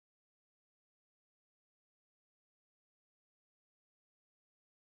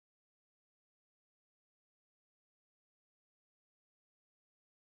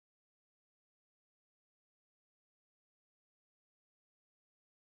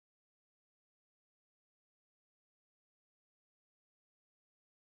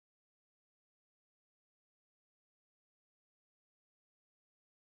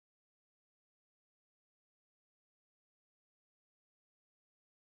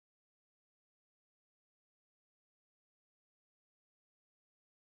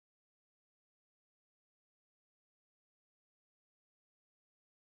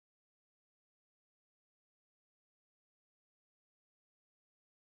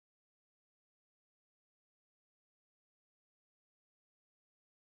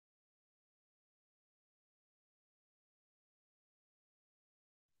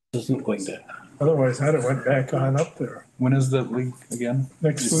Isn't going to. Otherwise, I'd have went back on up there When is the league again?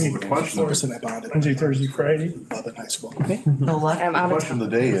 next week. Wednesday, Thursday, Friday. Other high school. No what? I'm The out of question of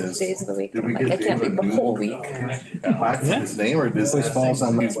the day is, days of the week. did we Like, get I can't David leave the whole week. plaque for his name or does this falls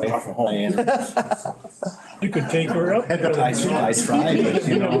on his way from home? You could take her up. I tried, but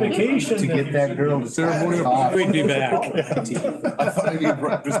you know, Vacation. to get that girl to talk. We'd be back. I thought maybe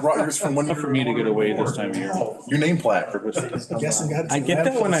you just brought yours from when you For me to get away this time of year. your name plaque. I get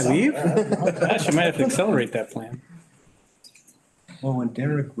that when I leave? Gosh, I might have to accelerate that plan. Well, when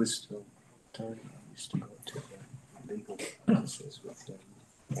Derek was still starting, I used to go to the legal process with them.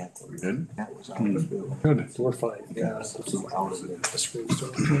 We did? That was out of the bill. Good, we're fine. Yeah, this was out of the screen.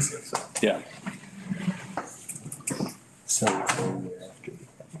 Yeah. So, after.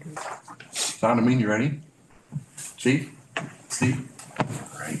 Sound to me, you ready? Chief? Steve? All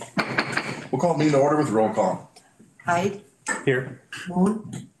right. We'll call the meeting to order with roll call. Hyde, Here.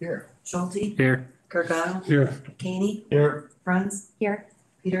 Moon, Here. Schulte, Here. Kirkgau, Here. Kane, Here. Franz, Here.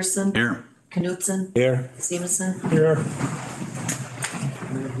 Peterson, Here. Knutson, Here. Stevenson. Here.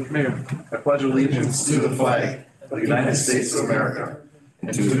 Mayor, I pledge allegiance to the flag of the United States of America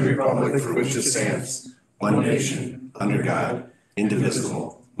and to the republic for which it stands, one nation, under God,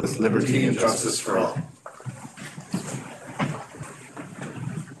 indivisible, with liberty and justice for all.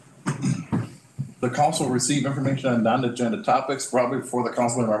 The council will receive information on non-agenda topics brought before the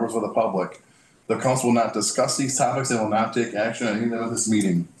council and members of the public. The council will not discuss these topics and will not take action on any of this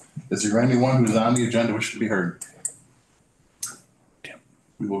meeting. Is there anyone who's on the agenda which should be heard?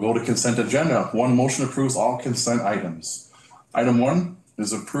 We will go to consent agenda. One motion approves all consent items. Item one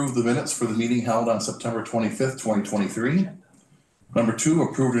is approve the minutes for the meeting held on September 25th, 2023. Number two,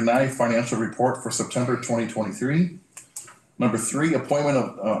 approve or deny financial report for September 2023. Number three,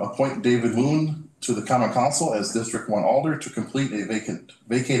 appoint David Moon to the Common Council as District 1 Alder to complete a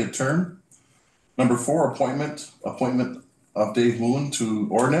vacated term. Number four, appointment of Dave Moon to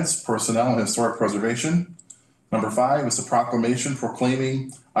Ordinance, Personnel, and Historic Preservation. Number five is a proclamation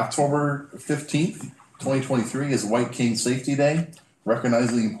proclaiming October 15th, 2023 as White King Safety Day,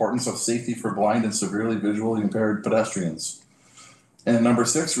 recognizing the importance of safety for blind and severely visually impaired pedestrians. And number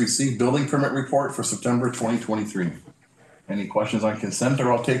six, receive building permit report for September 2023. Any questions on consent,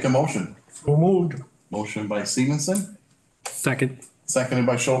 or I'll take a motion? So moved. Motion by Stevenson, Second. seconded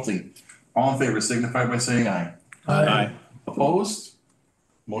by Schulte. All in favor signify by saying aye. Aye. Opposed?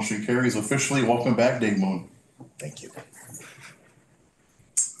 Motion carries officially. Welcome back, Dave Moon. Thank you.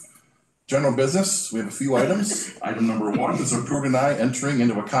 General business, we have a few items. Item number one is approve and deny entering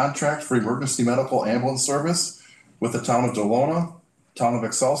into a contract for emergency medical ambulance service with the town of Delona, town of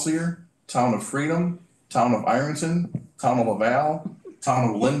Excelsior, town of Freedom, town of Ironton, town of Laval, town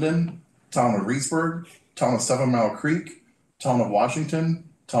of Linden, town of Reedsburg, town of 7 Mile Creek, town of Washington,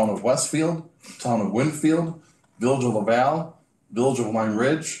 town of Westfield, town of Winfield, village of Laval, village of Lime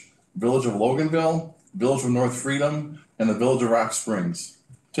Ridge, village of Loganville, village of North Freedom, and the village of Rock Springs.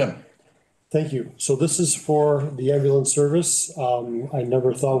 Tim. Thank you. So this is for the ambulance service. I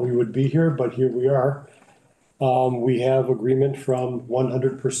never thought we would be here, but here we are. We have agreement from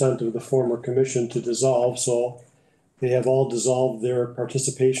 100% of the former commission to dissolve, so they have all dissolved their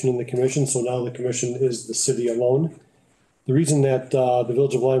participation in the commission, so now the commission is the city alone. The reason that the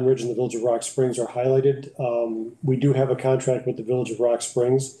village of Lime Ridge and the village of Rock Springs are highlighted, we do have a contract with the village of Rock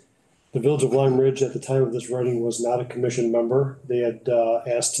Springs. The village of Lime Ridge at the time of this writing was not a commission member. They had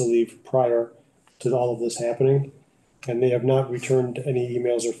asked to leave prior to all of this happening. And they have not returned any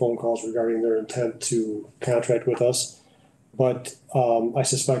emails or phone calls regarding their intent to contract with us. But I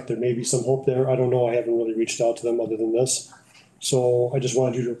suspect there may be some hope there. I don't know. I haven't really reached out to them other than this. So I just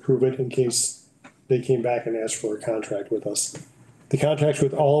wanted you to approve it in case they came back and asked for a contract with us. The contracts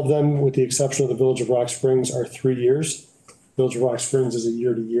with all of them, with the exception of the village of Rock Springs, are 3 years. Village of Rock Springs is a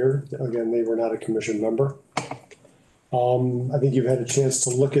year to year. Again, they were not a commission member. I think you've had a chance to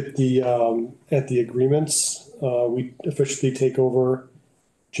look at the agreements. We officially take over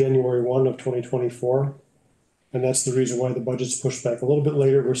January 1 of 2024. And that's the reason why the budget's pushed back a little bit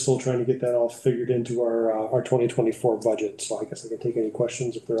later. We're still trying to get that all figured into our 2024 budget. So I guess I can take any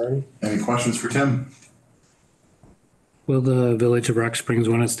questions if there are any. Any questions for Tim? Will the village of Rock Springs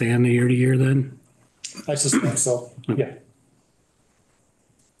want to stay on the year to year then? I suspect so, yeah.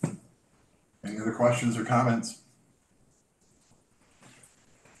 Any other questions or comments?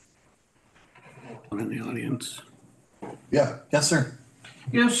 One in the audience. Yeah, yes, sir.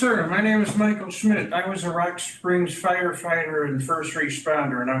 Yes, sir. My name is Michael Schmidt. I was a Rock Springs firefighter and first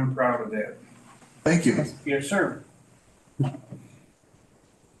responder, and I'm proud of that. Thank you. Yes, sir.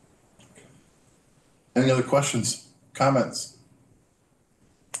 Any other questions, comments?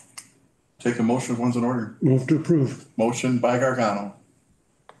 Take a motion if one's in order. Move to approve. Motion by Gargano,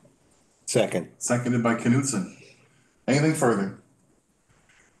 Second. seconded by Knutson. Anything further?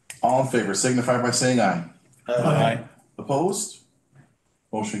 All in favor signify by saying aye. Aye. Opposed?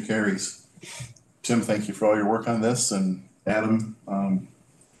 Motion carries. Tim, thank you for all your work on this, and Adam,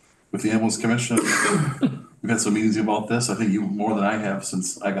 with the ambulance commission, we've had some meetings about this. I think you more than I have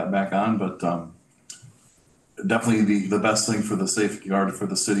since I got back on, but definitely the best thing for the safeguard for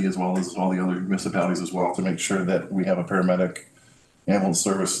the city as well as all the other municipalities as well, to make sure that we have a paramedic ambulance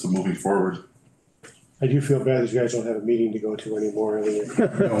service moving forward. I do feel bad that you guys don't have a meeting to go to anymore. I mean,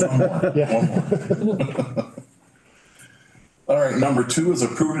 One more. Yeah. One more. All right, number 2 is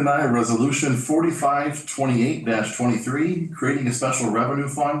approve and deny resolution 4528-23, creating a special revenue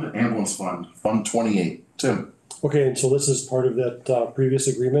fund, ambulance fund, Fund 28. Tim. Okay, and so this is part of that previous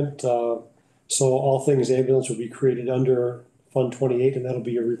agreement. So all things ambulance will be created under Fund 28, and that'll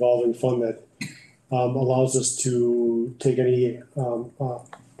be a revolving fund that allows us to take any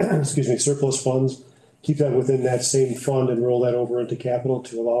surplus funds, keep that within that same fund and roll that over into capital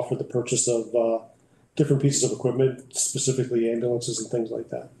to allow for the purchase of different pieces of equipment, specifically ambulances and things like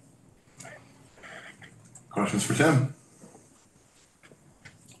that. Questions for Tim?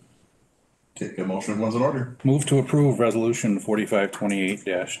 Take a motion if one's in order. Move to approve resolution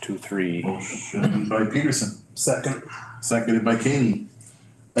 4528-23. Motion by Peterson, Second. seconded by Kane.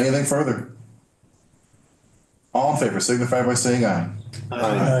 Anything further? All in favor signify by saying aye.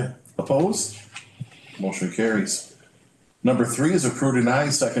 Aye. Opposed? Motion carries. Number 3 is approved and deny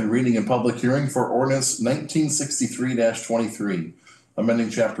second reading and public hearing for ordinance 1963-23,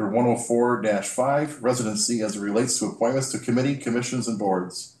 amending chapter 104-5 residency as it relates to appointments to committee, commissions, and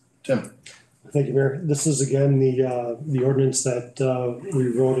boards. Tim. Thank you, Mayor. This is again the ordinance that we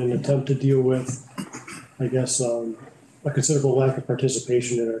wrote in an attempt to deal with, I guess, a considerable lack of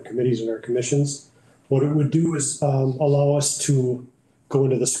participation in our committees and our commissions. What it would do is allow us to go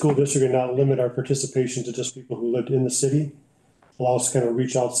into the school district and not limit our participation to just people who lived in the city. Allow us to kind of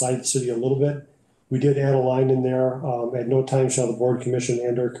reach outside the city a little bit. We did add a line in there, at no time shall the board, commission,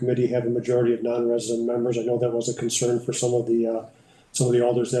 and or committee have a majority of non-resident members. I know that was a concern for some of the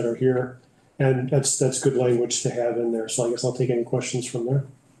alders that are here. And that's good language to have in there. So I guess I'll take any questions from there.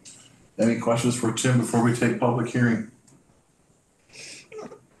 Any questions for Tim before we take public hearing?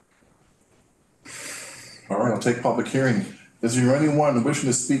 All right, I'll take public hearing. Is there anyone wishing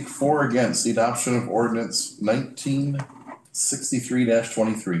to speak for or against the adoption of ordinance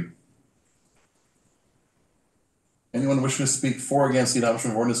 1963-23? Anyone wishing to speak for or against the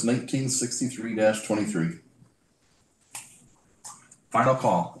adoption of ordinance 1963-23? Final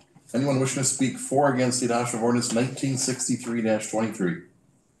call. Anyone wishing to speak for or against the adoption of ordinance 1963-23?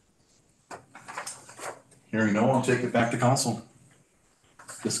 Hearing no, I'll take it back to council.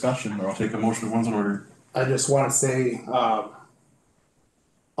 Discussion, or I'll take a motion if one's in order. I just want to say, out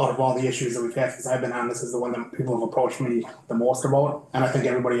of all the issues that we've had since I've been on, this is the one that people have approached me the most about. And I think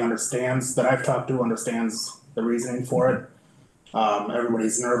everybody understands, that I've talked to understands the reasoning for it.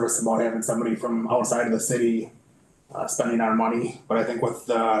 Everybody's nervous about having somebody from outside of the city spending our money. But I think with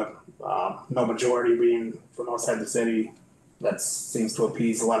the no majority being from outside the city, that seems to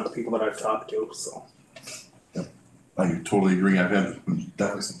appease a lot of the people that I've talked to, so. I totally agree. I've had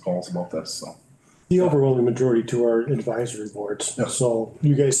definitely some calls about this, so. The overwhelming majority to our advisory boards. Yep. So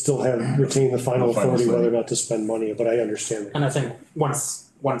you guys still have retained the final The final authority say. whether or not to spend money, but I understand that. And I think once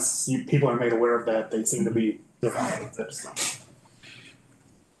people are made aware of that, they seem to be fine with it, so.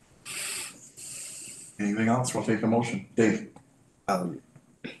 Anything else? We'll take a motion. Dave. I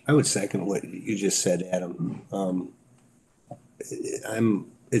would second what you just said, Adam.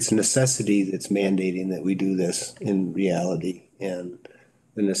 It's a necessity that's mandating that we do this in reality, and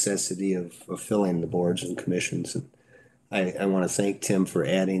the necessity of filling the boards and commissions. And I want to thank Tim for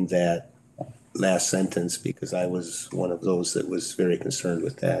adding that last sentence, because I was one of those that was very concerned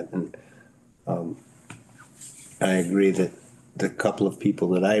with that. And I agree that the couple of people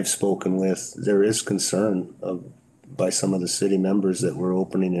that I've spoken with, there is concern by some of the city members that we're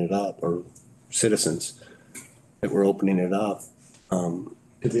opening it up, or citizens that we're opening it up.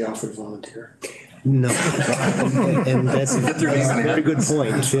 Did they offer to volunteer? No, and that's a very good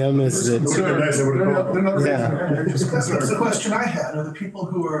point, Tim, is that. That's the question I had. Are the people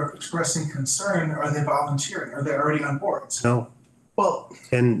who are expressing concern, are they volunteering? Are they already on boards? No, Well,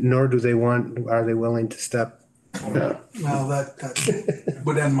 and nor are they willing to step. well, that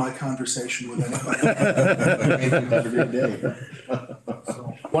would end my conversation with anybody. Have a great day.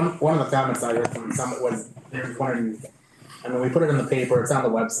 One of the comments I heard from someone was, they were wondering, I mean, we put it in the paper, it's on the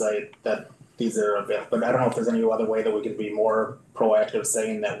website that these are available, but I don't know if there's any other way that we could be more proactive,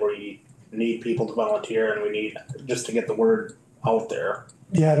 saying that we need people to volunteer and we need just to get the word out there.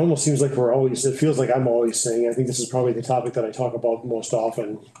 Yeah, it almost seems like it feels like I'm always saying, I think this is probably the topic that I talk about most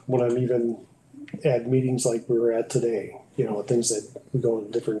often when I'm even at meetings like we were at today, things that we go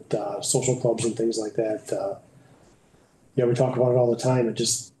in different, social clubs and things like that. Yeah, we talk about it all the time. It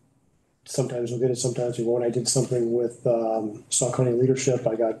just, sometimes we'll get it, sometimes we won't. I did something with, Sauk County Leadership.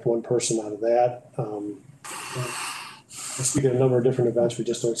 I got one person out of that. I speak at a number of different events. We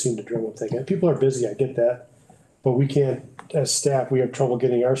just don't seem to drum up thinking. People are busy, I get that. But we can't, as staff, we have trouble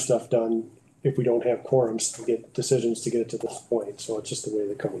getting our stuff done if we don't have quorums to get decisions to get it to this point. So it's just the way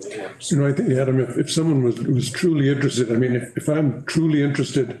the company works. I think, Adam, if someone was truly interested, I mean, if I'm truly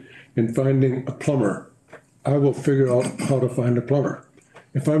interested in finding a plumber, I will figure out how to find a plumber.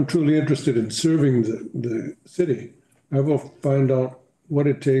 If I'm truly interested in serving the city, I will find out what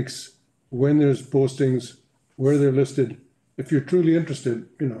it takes, when there's postings, where they're listed. If you're truly interested,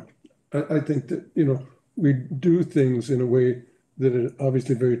 I think that, we do things in a way that is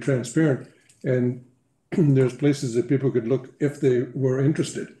obviously very transparent. And there's places that people could look if they were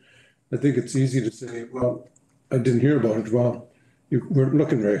interested. I think it's easy to say, well, I didn't hear about it. Well, you weren't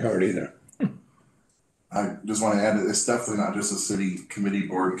looking very hard either. I just want to add, it's definitely not just a city committee,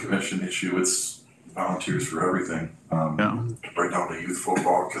 board, commission issue. It's volunteers for everything. Right down to youth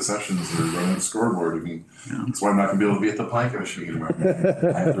football concessions or running a scoreboard. I mean, that's why I'm not gonna be able to be at the plank commission meeting.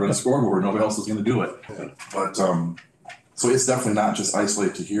 I have to run a scoreboard. Nobody else is gonna do it. But so it's definitely not just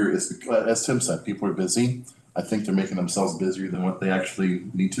isolated to here. It's because, as Tim said, people are busy. I think they're making themselves busier than what they actually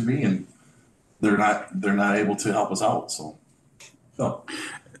need to be, and they're not able to help us out.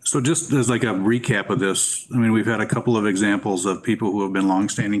 So just as like a recap of this, I mean, we've had a couple of examples of people who have been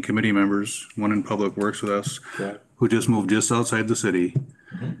longstanding committee members, one in Public Works with us, who just moved just outside the city.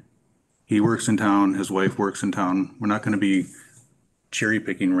 He works in town, his wife works in town. We're not gonna be cherry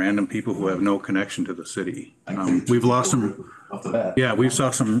picking random people who have no connection to the city. We've lost some,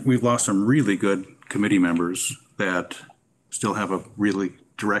 we've lost some really good committee members that still have a really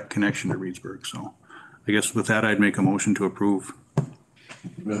direct connection to Reedsburg. So I guess with that, I'd make a motion to approve.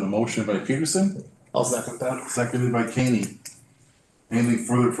 We have a motion by Peterson, I'll second that. seconded by Caney. Anything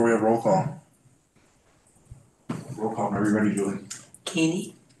further before we have roll call? Roll call, are you ready, Julie?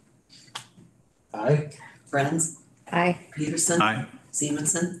 Keeney, Aye. Friends, Aye. Peterson. Aye.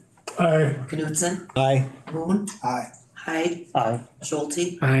 Stevenson, Aye. Knutson, Aye. Moon, Aye. Hyde, Aye.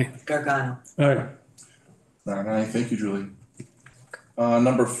 Schulte, Aye. Gargano. Aye. Aye, thank you, Julie.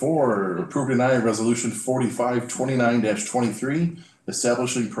 Number 4, approve deny resolution 4529-23,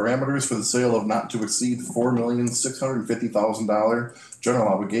 establishing parameters for the sale of not to exceed $4,650,000 general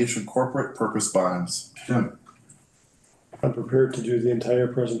obligation corporate purpose bonds. Tim? I'm prepared to do the entire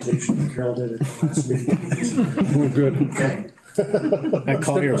presentation. Carol did it last meeting. We're good. Okay. I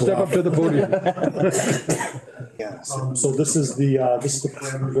call your Step up bluff. to the podium. Yeah. So this is the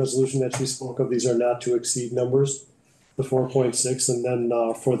parameter resolution that she spoke of. These are not to exceed numbers, the 4.6, and then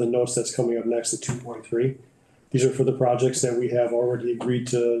for the notes that's coming up next, the 2.3. These are for the projects that we have already agreed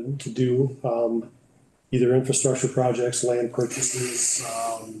to do, either infrastructure projects, land purchases,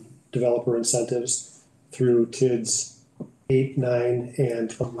 developer incentives through TIDs 8, 9,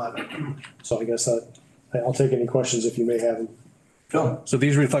 and 11. So I guess I'll take any questions if you may have them. Phil? So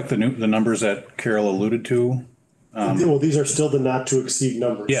these reflect the numbers that Carol alluded to. Well, these are still the not to exceed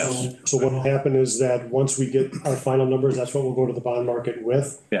numbers. Yes. So what will happen is that once we get our final numbers, that's what we'll go to the bond market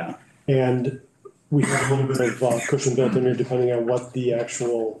with. Yeah. And we have a little bit of cushion built in here depending on what the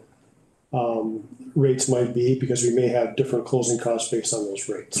actual rates might be, because we may have different closing costs based on those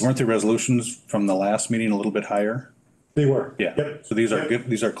rates. Weren't the resolutions from the last meeting a little bit higher? They were. Yeah. Yep. So these are good,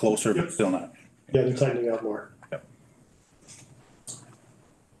 these are closer, but still not. Yeah, they're tightening out more.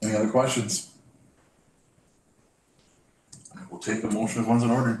 Any other questions? We'll take the motion if one's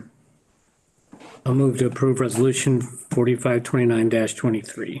in order. I'll move to approve resolution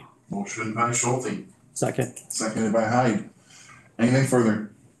 4529-23. Motion by Schulte, Second. seconded by Hyde. Anything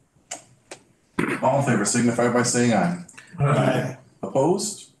further? All in favor signify by saying aye. Aye.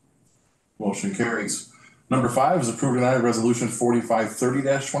 Opposed? Motion carries. Number 5 is approved and deny resolution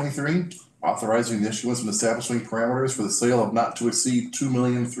 4530-23, authorizing the issuance and establishing parameters for the sale of not to exceed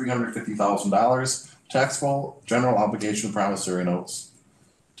 $2,350,000 taxable general obligation promissory notes.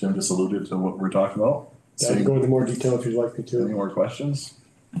 Tim just alluded to what we're talking about. Yeah, I can go into more detail if you'd like me Any to. more questions?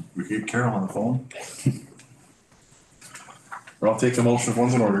 We keep Carol on the phone. Or I'll take a motion if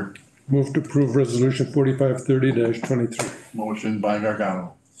one's in order. Move to approve resolution 4530-23. Motion by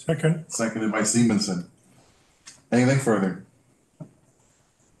Gargano, Second. seconded by Stevenson. Anything further?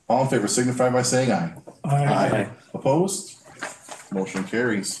 All in favor signify by saying aye. Aye. Opposed? Motion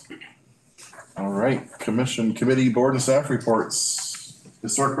carries. All right, commission, committee, board and staff reports.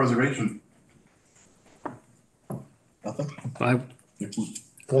 Historic preservation. Nothing?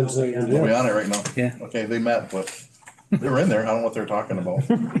 Glenn's not even We'll be here. on it right now. Yeah. Okay, they met, but they were in there. I don't know what they're talking about.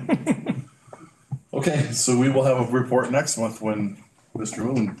 Okay, so we will have a report next month when Mr.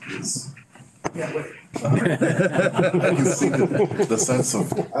 Moon is. Yeah, wait, I can see the sense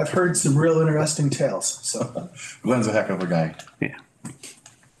of I've heard some real interesting tales, so. Glenn's a heck of a guy. Yeah.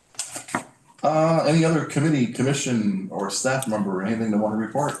 Any other committee, commission, or staff member, anything they want to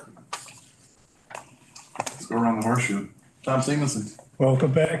report? Let's go around the horseshoe. Tom Stevenson.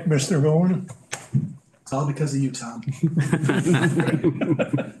 Welcome back, Mr. Moon. It's all because of you, Tom.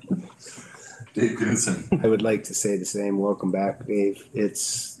 Dave Knudsen. I would like to say the same. Welcome back, Dave.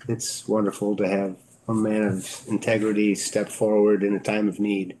 It's wonderful to have a man of integrity step forward in a time of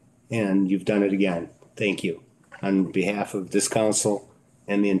need, and you've done it again. Thank you on behalf of this council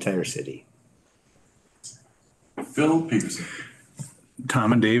and the entire city. Phil Peterson.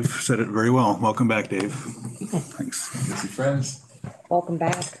 Tom and Dave said it very well. Welcome back, Dave. Thanks. Jesse Friends. Welcome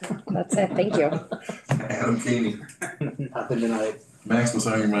back. That's it. Thank you. Adam Caney. Nothing tonight. Max, what's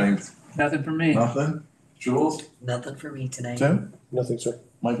on your mind? Nothing for me. Nothing? Jules? Nothing for me tonight. Tim? Nothing, sir.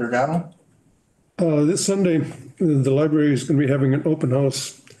 Mike Regano? This Sunday, the library is gonna be having an open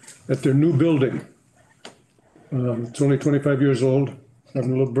house at their new building. It's only 25 years old,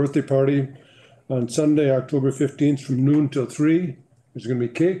 having a little birthday party on Sunday, October 15th from noon till 3. There's gonna be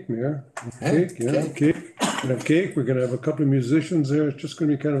cake, Mayor. Cake, yeah, cake. We're gonna have cake. We're gonna have a couple of musicians there. It's just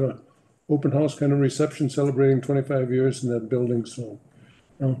gonna be kind of a open house kind of reception celebrating 25 years in that building, so.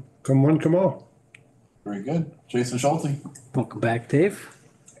 Come one, come all. Very good. Jason Schulte? Welcome back, Dave.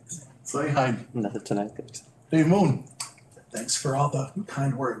 Say hi. Nothing tonight, thanks. Dave Moon? Thanks for all the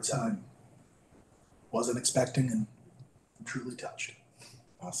kind words. I wasn't expecting and I'm truly touched.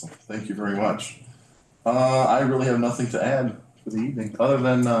 Awesome. Thank you very much. I really have nothing to add for the evening, other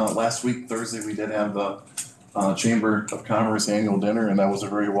than, last week, Thursday, we did have the Chamber of Commerce annual dinner, and that was a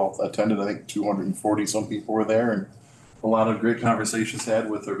very well attended. I think 240 some people were there, and a lot of great conversations had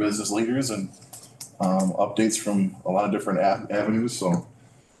with their business leaders and updates from a lot of different avenues. So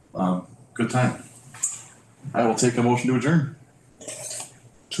good time. I will take a motion to adjourn.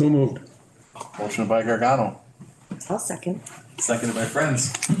 So moved. Motion by Gargano, I'll second. seconded by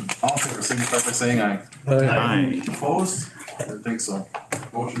Friends. All in favor, signify by saying aye. Aye. Opposed? I think so.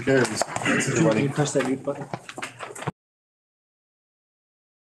 Motion carries. Thanks, everybody. Press that mute button.